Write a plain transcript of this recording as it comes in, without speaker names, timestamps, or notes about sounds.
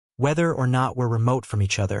Whether or not we're remote from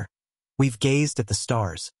each other, we've gazed at the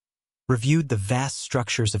stars, reviewed the vast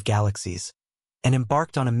structures of galaxies, and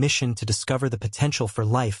embarked on a mission to discover the potential for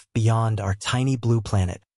life beyond our tiny blue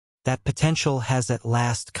planet. That potential has at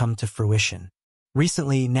last come to fruition.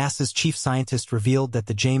 Recently, NASA's chief scientist revealed that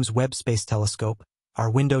the James Webb Space Telescope,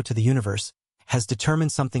 our window to the universe, has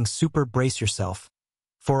determined something super. Brace yourself,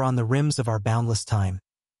 for on the rims of our boundless time,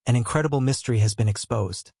 an incredible mystery has been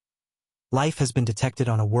exposed. Life has been detected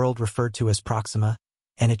on a world referred to as Proxima,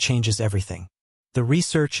 and it changes everything. The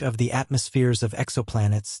research of the atmospheres of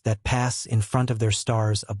exoplanets that pass in front of their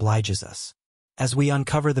stars obliges us. As we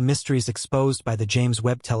uncover the mysteries exposed by the James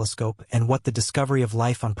Webb Telescope and what the discovery of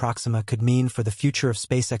life on Proxima could mean for the future of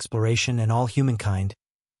space exploration and all humankind,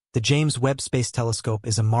 the James Webb Space Telescope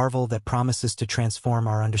is a marvel that promises to transform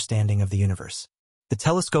our understanding of the universe. The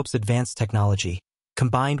telescope's advanced technology,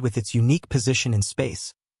 combined with its unique position in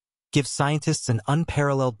space, gives scientists an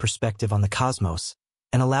unparalleled perspective on the cosmos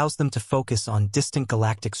and allows them to focus on distant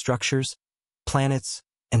galactic structures, planets,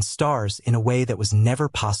 and stars in a way that was never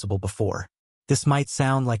possible before. This might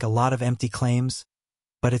sound like a lot of empty claims,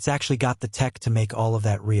 but it's actually got the tech to make all of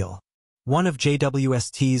that real. One of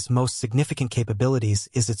JWST's most significant capabilities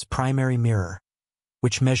is its primary mirror,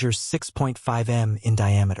 which measures 6.5 m in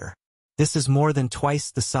diameter. This is more than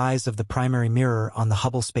twice the size of the primary mirror on the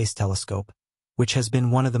Hubble Space Telescope, which has been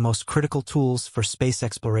one of the most critical tools for space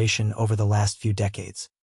exploration over the last few decades.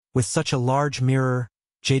 With such a large mirror,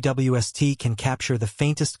 JWST can capture the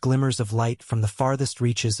faintest glimmers of light from the farthest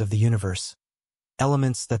reaches of the universe,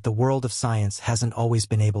 elements that the world of science hasn't always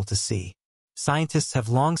been able to see. Scientists have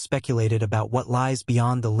long speculated about what lies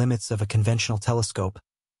beyond the limits of a conventional telescope,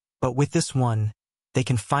 but with this one, they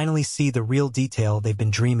can finally see the real detail they've been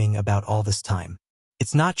dreaming about all this time.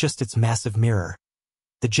 It's not just its massive mirror.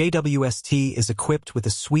 The JWST is equipped with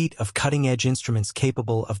a suite of cutting-edge instruments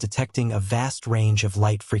capable of detecting a vast range of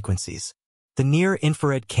light frequencies. The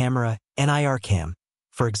near-infrared camera, NIRCam,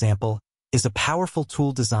 for example, is a powerful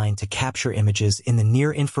tool designed to capture images in the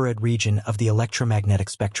near-infrared region of the electromagnetic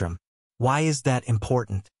spectrum. Why is that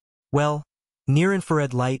important? Well,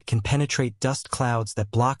 near-infrared light can penetrate dust clouds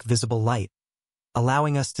that block visible light,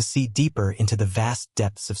 allowing us to see deeper into the vast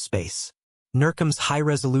depths of space. NIRCam's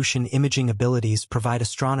high-resolution imaging abilities provide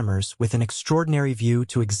astronomers with an extraordinary view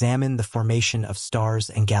to examine the formation of stars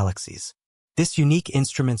and galaxies. This unique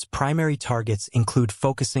instrument's primary targets include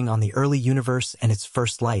focusing on the early universe and its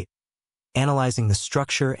first light, analyzing the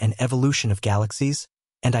structure and evolution of galaxies,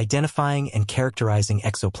 and identifying and characterizing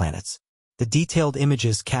exoplanets. The detailed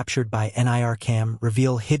images captured by NIRCam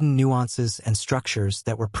reveal hidden nuances and structures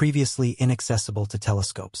that were previously inaccessible to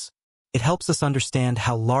telescopes. It helps us understand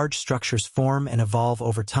how large structures form and evolve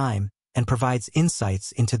over time and provides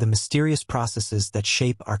insights into the mysterious processes that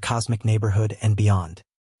shape our cosmic neighborhood and beyond.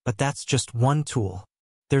 But that's just one tool.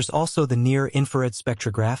 There's also the Near-Infrared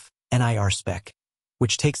Spectrograph, NIRSpec,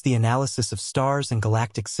 which takes the analysis of stars and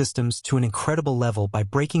galactic systems to an incredible level by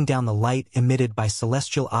breaking down the light emitted by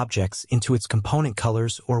celestial objects into its component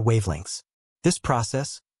colors or wavelengths. This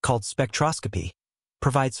process, called spectroscopy,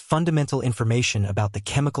 provides fundamental information about the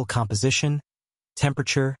chemical composition,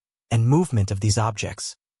 temperature, and movement of these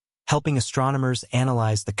objects, helping astronomers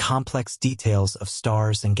analyze the complex details of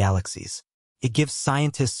stars and galaxies. It gives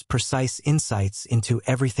scientists precise insights into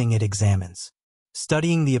everything it examines.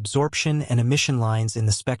 Studying the absorption and emission lines in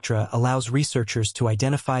the spectra allows researchers to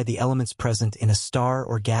identify the elements present in a star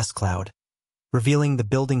or gas cloud, revealing the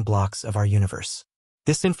building blocks of our universe.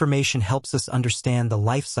 This information helps us understand the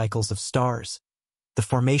life cycles of stars, the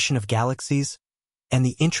formation of galaxies, and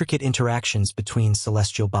the intricate interactions between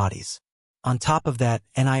celestial bodies. On top of that,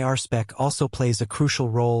 NIRSpec also plays a crucial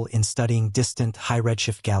role in studying distant,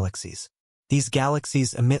 high-redshift galaxies. These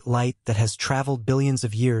galaxies emit light that has traveled billions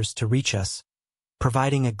of years to reach us,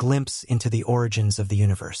 providing a glimpse into the origins of the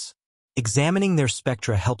universe. Examining their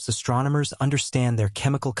spectra helps astronomers understand their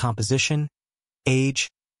chemical composition, age,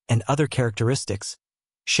 and other characteristics,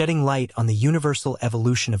 shedding light on the universal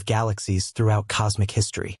evolution of galaxies throughout cosmic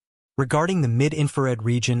history. Regarding the mid-infrared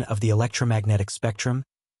region of the electromagnetic spectrum,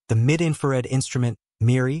 the mid-infrared instrument,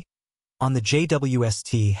 MIRI, on the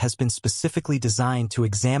JWST has been specifically designed to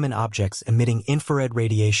examine objects emitting infrared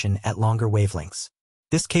radiation at longer wavelengths.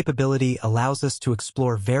 This capability allows us to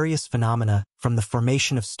explore various phenomena from the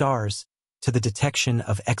formation of stars to the detection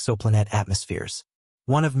of exoplanet atmospheres.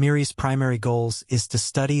 One of MIRI's primary goals is to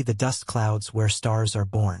study the dust clouds where stars are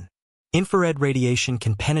born. Infrared radiation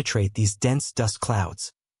can penetrate these dense dust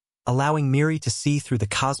clouds, allowing MIRI to see through the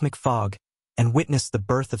cosmic fog and witness the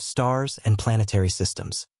birth of stars and planetary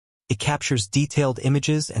systems. It captures detailed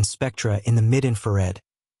images and spectra in the mid-infrared,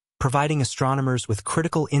 providing astronomers with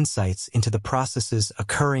critical insights into the processes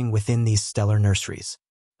occurring within these stellar nurseries.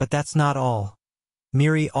 But that's not all.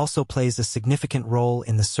 MIRI also plays a significant role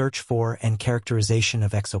in the search for and characterization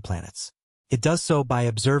of exoplanets. It does so by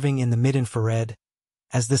observing in the mid-infrared,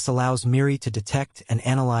 as this allows MIRI to detect and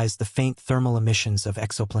analyze the faint thermal emissions of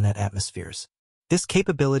exoplanet atmospheres. This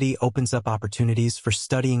capability opens up opportunities for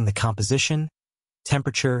studying the composition,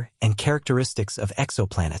 temperature, and characteristics of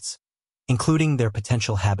exoplanets, including their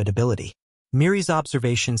potential habitability. MIRI's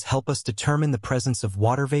observations help us determine the presence of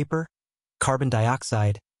water vapor, carbon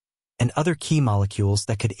dioxide, and other key molecules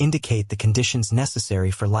that could indicate the conditions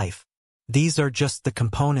necessary for life. These are just the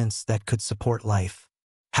components that could support life.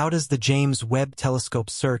 How does the James Webb Telescope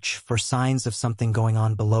search for signs of something going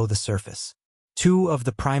on below the surface? Two of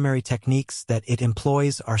the primary techniques that it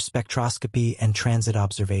employs are spectroscopy and transit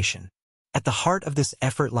observation. At the heart of this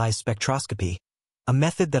effort lies spectroscopy, a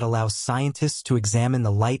method that allows scientists to examine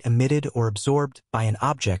the light emitted or absorbed by an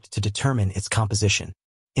object to determine its composition.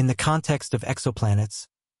 In the context of exoplanets,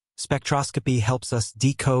 spectroscopy helps us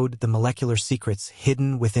decode the molecular secrets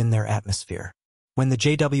hidden within their atmosphere. When the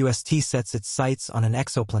JWST sets its sights on an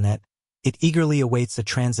exoplanet, it eagerly awaits a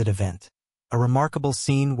transit event, a remarkable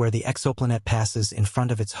scene where the exoplanet passes in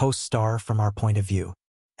front of its host star from our point of view.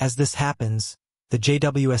 As this happens, the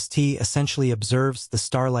JWST essentially observes the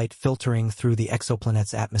starlight filtering through the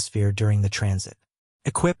exoplanet's atmosphere during the transit.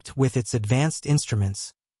 Equipped with its advanced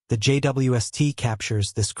instruments, the JWST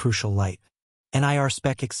captures this crucial light. NIR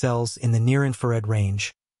spec excels in the near-infrared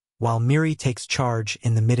range, while MIRI takes charge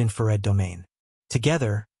in the mid-infrared domain.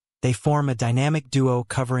 Together, they form a dynamic duo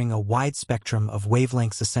covering a wide spectrum of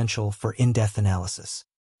wavelengths essential for in-depth analysis.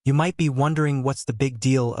 You might be wondering what's the big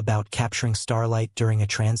deal about capturing starlight during a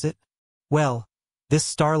transit? Well, this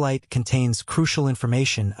starlight contains crucial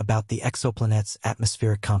information about the exoplanet's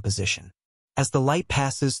atmospheric composition. As the light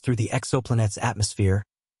passes through the exoplanet's atmosphere,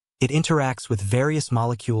 it interacts with various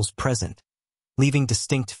molecules present, leaving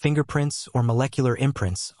distinct fingerprints or molecular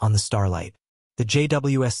imprints on the starlight. The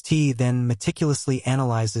JWST then meticulously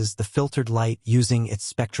analyzes the filtered light using its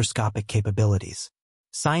spectroscopic capabilities.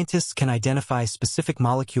 Scientists can identify specific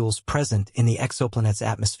molecules present in the exoplanet's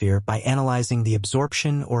atmosphere by analyzing the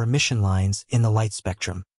absorption or emission lines in the light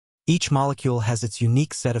spectrum. Each molecule has its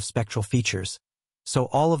unique set of spectral features, so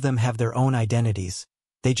all of them have their own identities.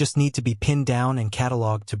 They just need to be pinned down and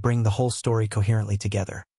cataloged to bring the whole story coherently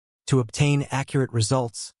together. To obtain accurate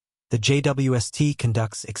results, the JWST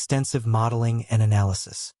conducts extensive modeling and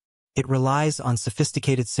analysis. It relies on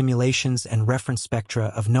sophisticated simulations and reference spectra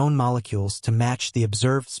of known molecules to match the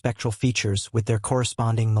observed spectral features with their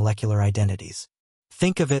corresponding molecular identities.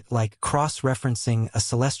 Think of it like cross-referencing a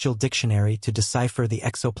celestial dictionary to decipher the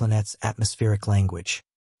exoplanet's atmospheric language.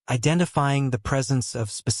 Identifying the presence of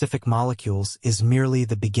specific molecules is merely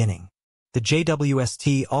the beginning. The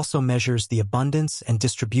JWST also measures the abundance and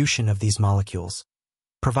distribution of these molecules,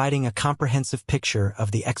 providing a comprehensive picture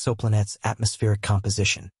of the exoplanet's atmospheric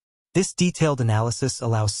composition. This detailed analysis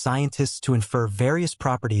allows scientists to infer various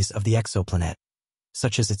properties of the exoplanet,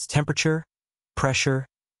 such as its temperature, pressure,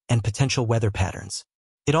 and potential weather patterns.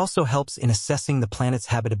 It also helps in assessing the planet's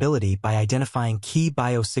habitability by identifying key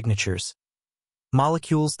biosignatures,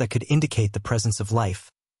 molecules that could indicate the presence of life,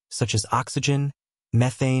 such as oxygen,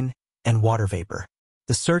 methane, and water vapor.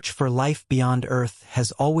 The search for life beyond Earth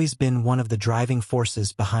has always been one of the driving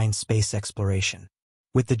forces behind space exploration.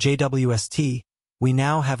 With the JWST, we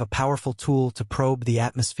now have a powerful tool to probe the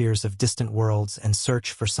atmospheres of distant worlds and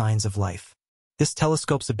search for signs of life. This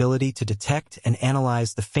telescope's ability to detect and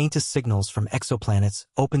analyze the faintest signals from exoplanets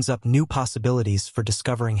opens up new possibilities for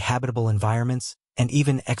discovering habitable environments and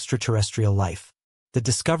even extraterrestrial life. The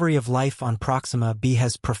discovery of life on Proxima B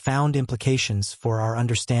has profound implications for our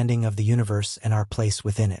understanding of the universe and our place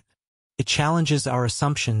within it. It challenges our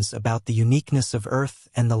assumptions about the uniqueness of Earth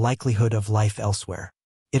and the likelihood of life elsewhere.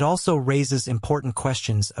 It also raises important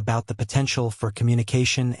questions about the potential for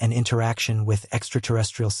communication and interaction with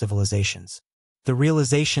extraterrestrial civilizations. The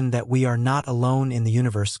realization that we are not alone in the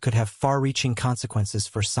universe could have far-reaching consequences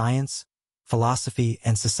for science, philosophy,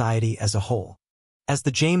 and society as a whole. As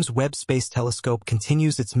the James Webb Space Telescope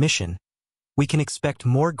continues its mission, we can expect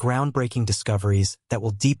more groundbreaking discoveries that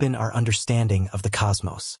will deepen our understanding of the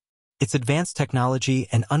cosmos. Its advanced technology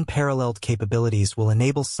and unparalleled capabilities will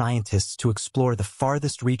enable scientists to explore the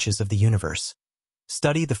farthest reaches of the universe,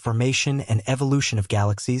 study the formation and evolution of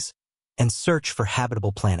galaxies, and search for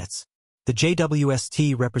habitable planets. The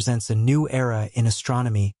JWST represents a new era in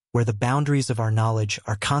astronomy where the boundaries of our knowledge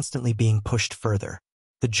are constantly being pushed further.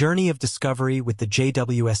 The journey of discovery with the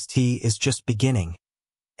JWST is just beginning,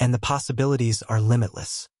 and the possibilities are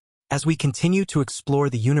limitless. As we continue to explore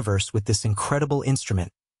the universe with this incredible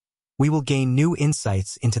instrument, we will gain new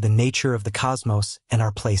insights into the nature of the cosmos and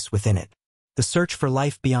our place within it. The search for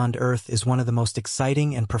life beyond Earth is one of the most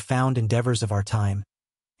exciting and profound endeavors of our time,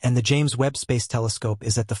 and the James Webb Space Telescope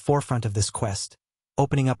is at the forefront of this quest,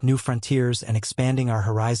 opening up new frontiers and expanding our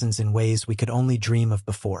horizons in ways we could only dream of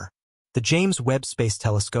before. The James Webb Space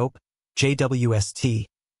Telescope, JWST,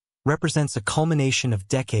 represents a culmination of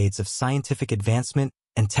decades of scientific advancement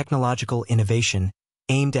and technological innovation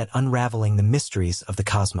aimed at unraveling the mysteries of the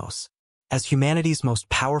cosmos. As humanity's most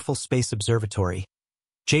powerful space observatory,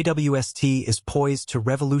 JWST is poised to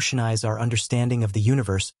revolutionize our understanding of the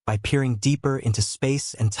universe by peering deeper into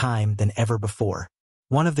space and time than ever before.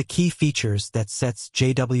 One of the key features that sets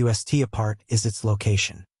JWST apart is its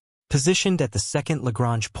location. Positioned at the second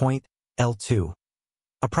Lagrange point, L2,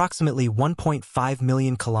 approximately 1.5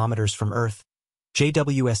 million kilometers from Earth,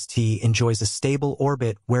 JWST enjoys a stable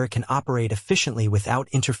orbit where it can operate efficiently without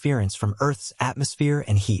interference from Earth's atmosphere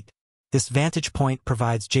and heat. This vantage point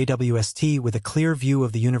provides JWST with a clear view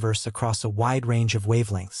of the universe across a wide range of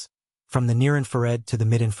wavelengths, from the near-infrared to the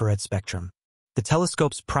mid-infrared spectrum. The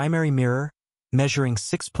telescope's primary mirror, measuring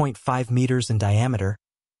 6.5 meters in diameter,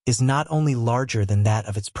 is not only larger than that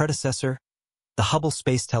of its predecessor, the Hubble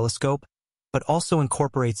Space Telescope, but also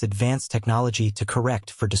incorporates advanced technology to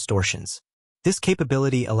correct for distortions. This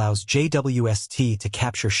capability allows JWST to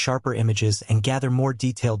capture sharper images and gather more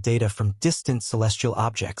detailed data from distant celestial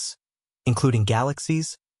objects, including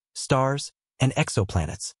galaxies, stars, and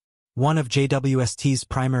exoplanets. One of JWST's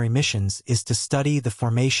primary missions is to study the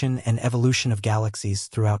formation and evolution of galaxies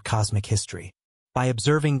throughout cosmic history. By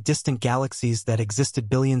observing distant galaxies that existed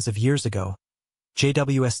billions of years ago,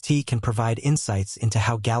 JWST can provide insights into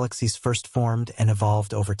how galaxies first formed and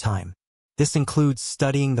evolved over time. This includes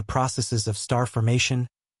studying the processes of star formation,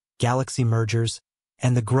 galaxy mergers,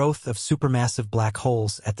 and the growth of supermassive black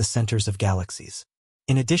holes at the centers of galaxies.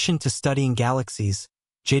 In addition to studying galaxies,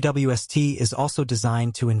 JWST is also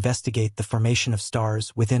designed to investigate the formation of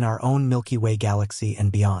stars within our own Milky Way galaxy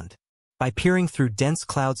and beyond. By peering through dense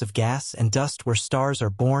clouds of gas and dust where stars are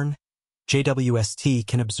born, JWST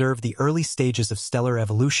can observe the early stages of stellar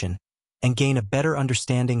evolution and gain a better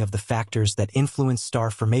understanding of the factors that influence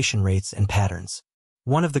star formation rates and patterns.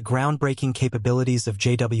 One of the groundbreaking capabilities of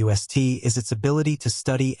JWST is its ability to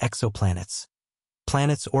study exoplanets,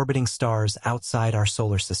 planets orbiting stars outside our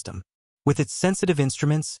solar system. With its sensitive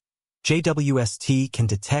instruments, JWST can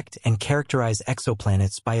detect and characterize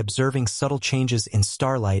exoplanets by observing subtle changes in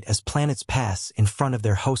starlight as planets pass in front of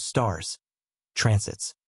their host stars,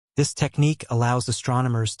 transits. This technique allows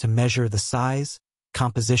astronomers to measure the size,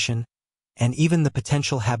 composition, and even the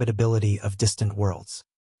potential habitability of distant worlds.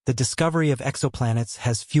 The discovery of exoplanets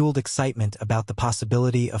has fueled excitement about the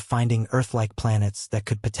possibility of finding Earth-like planets that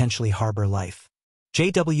could potentially harbor life.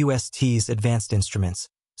 JWST's advanced instruments,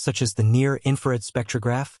 such as the Near-Infrared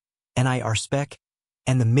Spectrograph, NIR-SPEC,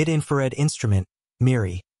 and the Mid-Infrared Instrument,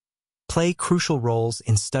 MIRI, play crucial roles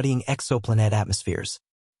in studying exoplanet atmospheres.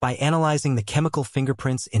 By analyzing the chemical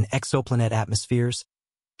fingerprints in exoplanet atmospheres,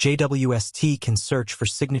 JWST can search for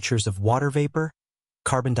signatures of water vapor,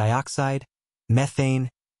 carbon dioxide, methane,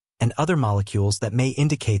 and other molecules that may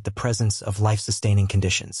indicate the presence of life-sustaining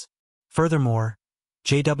conditions. Furthermore,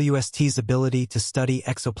 JWST's ability to study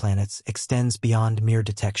exoplanets extends beyond mere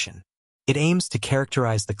detection. It aims to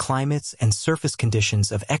characterize the climates and surface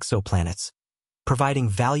conditions of exoplanets, providing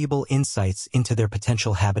valuable insights into their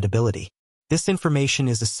potential habitability. This information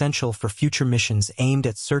is essential for future missions aimed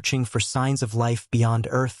at searching for signs of life beyond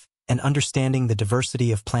Earth and understanding the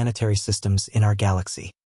diversity of planetary systems in our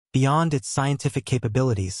galaxy. Beyond its scientific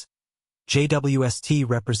capabilities, JWST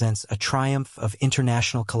represents a triumph of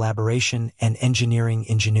international collaboration and engineering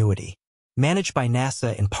ingenuity. Managed by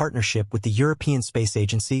NASA in partnership with the European Space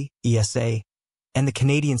Agency, ESA, and the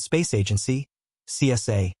Canadian Space Agency,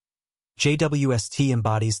 CSA, JWST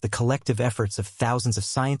embodies the collective efforts of thousands of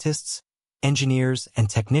scientists, engineers, and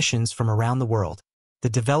technicians from around the world. The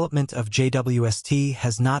development of JWST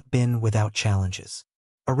has not been without challenges.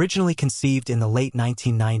 Originally conceived in the late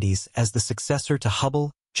 1990s as the successor to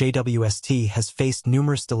Hubble, JWST has faced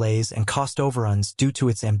numerous delays and cost overruns due to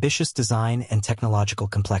its ambitious design and technological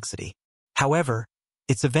complexity. However,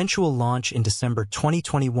 its eventual launch in December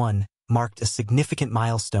 2021 marked a significant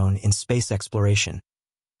milestone in space exploration,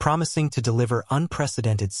 promising to deliver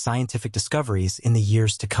unprecedented scientific discoveries in the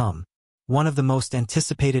years to come. One of the most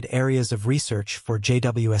anticipated areas of research for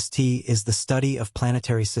JWST is the study of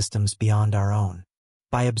planetary systems beyond our own.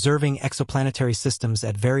 By observing exoplanetary systems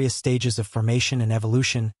at various stages of formation and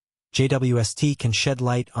evolution, JWST can shed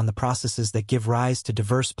light on the processes that give rise to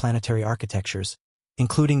diverse planetary architectures,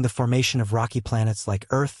 including the formation of rocky planets like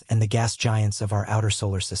Earth and the gas giants of our outer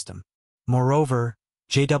solar system. Moreover,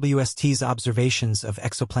 JWST's observations of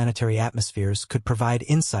exoplanetary atmospheres could provide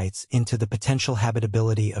insights into the potential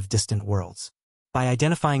habitability of distant worlds. By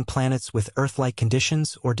identifying planets with Earth-like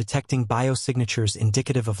conditions or detecting biosignatures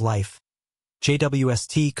indicative of life,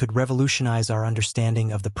 JWST could revolutionize our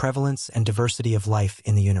understanding of the prevalence and diversity of life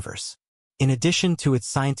in the universe. In addition to its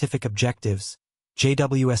scientific objectives,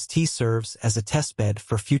 JWST serves as a testbed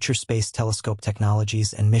for future space telescope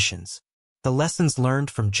technologies and missions. The lessons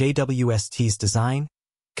learned from JWST's design,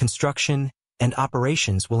 construction, and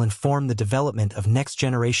operations will inform the development of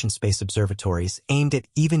next-generation space observatories aimed at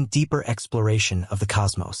even deeper exploration of the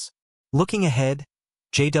cosmos. Looking ahead,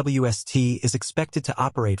 JWST is expected to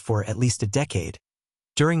operate for at least a decade,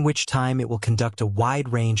 during which time it will conduct a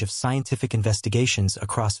wide range of scientific investigations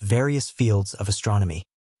across various fields of astronomy.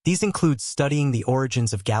 These include studying the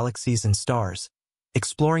origins of galaxies and stars,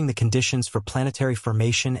 exploring the conditions for planetary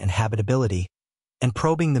formation and habitability, and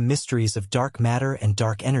probing the mysteries of dark matter and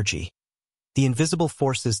dark energy, the invisible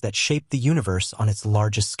forces that shape the universe on its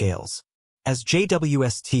largest scales. As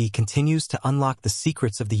JWST continues to unlock the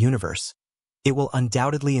secrets of the universe, it will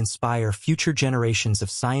undoubtedly inspire future generations of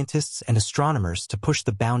scientists and astronomers to push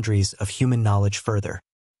the boundaries of human knowledge further.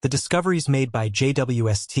 The discoveries made by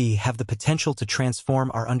JWST have the potential to transform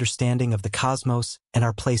our understanding of the cosmos and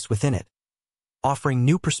our place within it, offering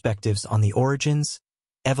new perspectives on the origins,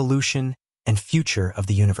 evolution, and future of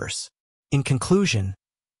the universe. In conclusion,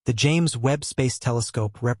 the James Webb Space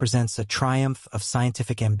Telescope represents a triumph of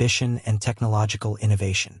scientific ambition and technological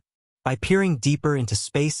innovation. By peering deeper into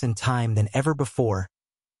space and time than ever before,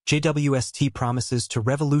 JWST promises to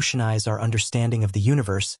revolutionize our understanding of the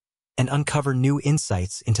universe and uncover new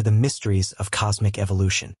insights into the mysteries of cosmic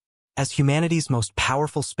evolution. As humanity's most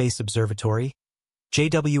powerful space observatory,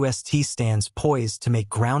 JWST stands poised to make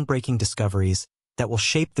groundbreaking discoveries that will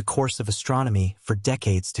shape the course of astronomy for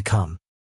decades to come.